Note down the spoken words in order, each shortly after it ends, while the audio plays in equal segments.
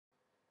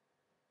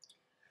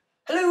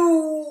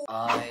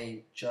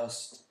I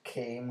just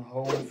came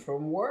home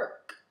from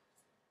work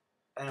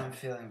and I'm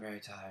feeling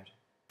very tired.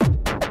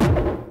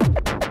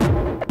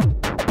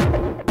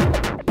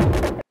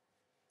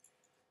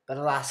 But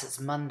alas, it's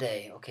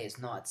Monday. Okay, it's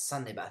not, it's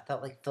Sunday, but I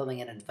felt like filming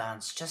in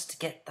advance just to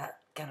get that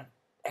kind of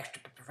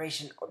extra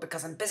preparation, or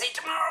because I'm busy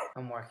tomorrow.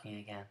 I'm working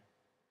again.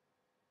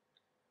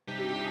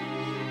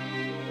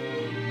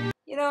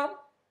 You know,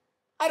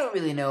 I don't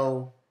really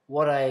know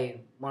what I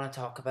want to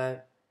talk about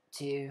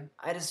to you.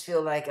 I just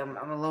feel like I'm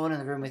alone in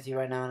the room with you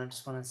right now, and I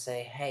just want to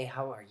say, hey,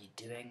 how are you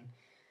doing?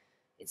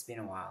 It's been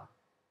a while.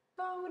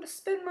 So I'm going to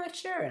spin my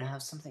chair and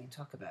have something to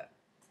talk about.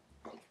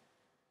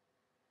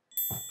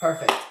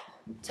 Perfect.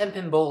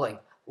 10-pin bowling.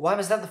 Why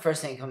was that the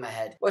first thing that came to my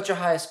head? What's your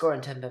highest score in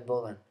 10-pin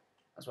bowling?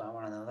 That's what I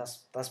want to know.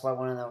 That's what I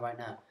want to know right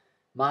now.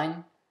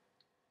 Mine?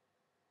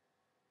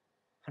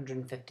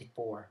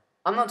 154.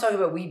 I'm not talking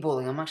about Wii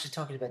bowling. I'm actually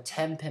talking about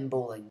 10-pin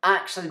bowling.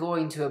 Actually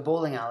going to a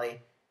bowling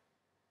alley,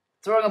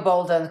 throwing a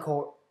ball down the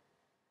court.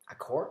 A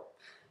court?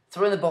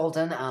 Throwing the ball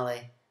down the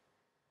alley.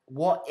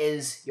 What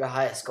is your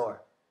highest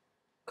score?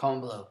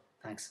 Comment below.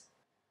 Thanks.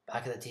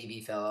 Back of the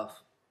TV fell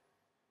off.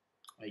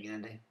 What are you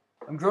gonna do?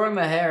 I'm growing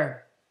my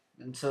hair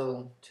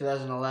until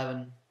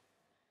 2011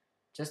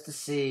 just to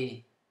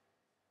see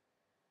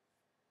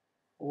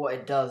what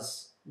it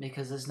does,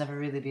 because it's never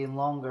really been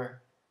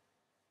longer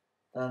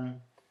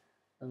than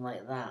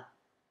like that.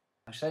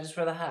 Should I just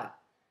wear the hat?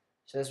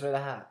 Should I just wear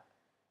the hat?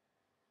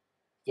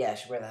 Yeah, I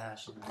should wear the hat,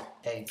 shouldn't I?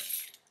 Hey,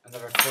 I'm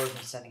gonna record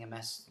me sending a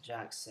message to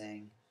Jack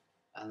saying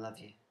I love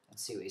you.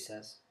 Let's see what he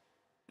says.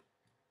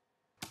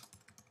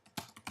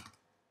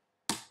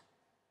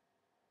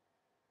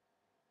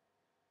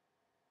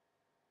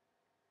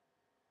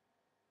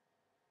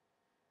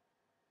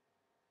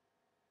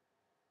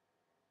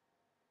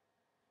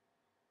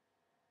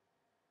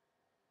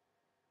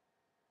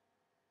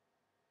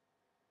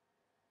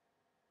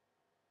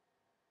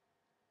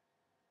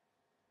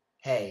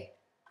 Hey,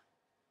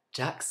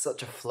 Jack's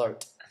such a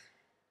flirt.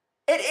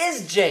 It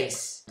is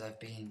Jace! I've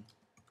been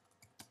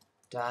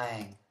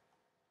dying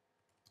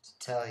to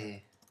tell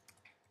you.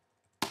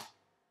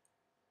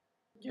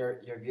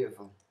 You're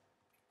beautiful.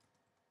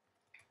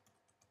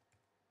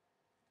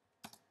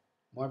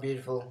 More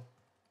beautiful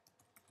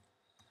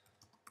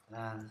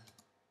than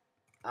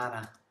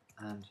Anna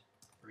and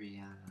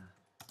Rihanna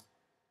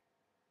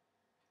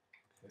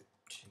put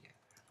together.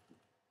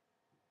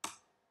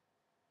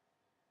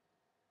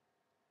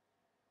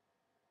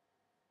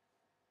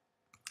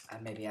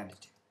 And maybe Andy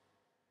too.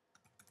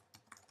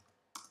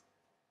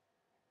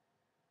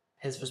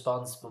 His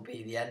response will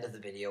be the end of the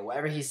video.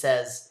 Whatever he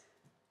says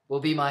will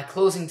be my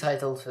closing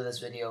title for this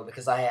video,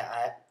 because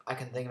I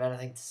couldn't think of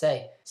anything to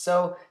say.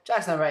 So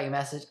Jack's now writing a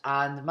message,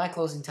 and my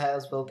closing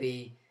titles will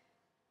be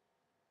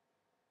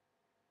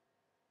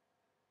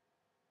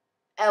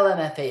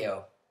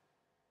LMFAO.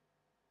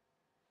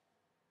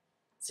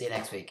 See you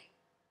next week.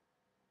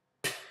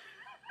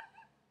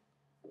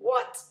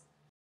 What?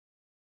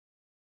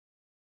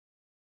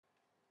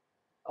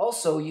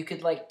 Also, you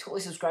could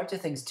totally subscribe to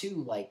things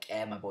too, like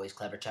my boy's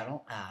Clever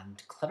channel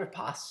and Clever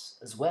Pass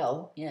as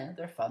well. Yeah,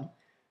 they're fun.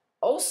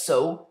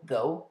 Also,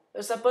 though,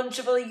 there's a bunch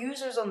of other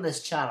users on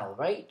this channel,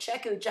 right?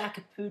 Check out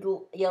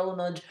Jackapoodle, Yellow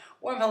Nudge,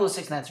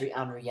 Wormhello693,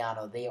 and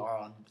Rihanna. They are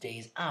on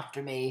days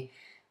after me,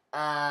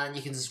 and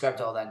you can subscribe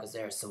to all them because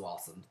they're so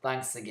awesome.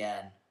 Thanks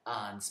again,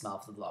 and smile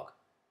for the vlog.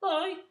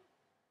 Bye!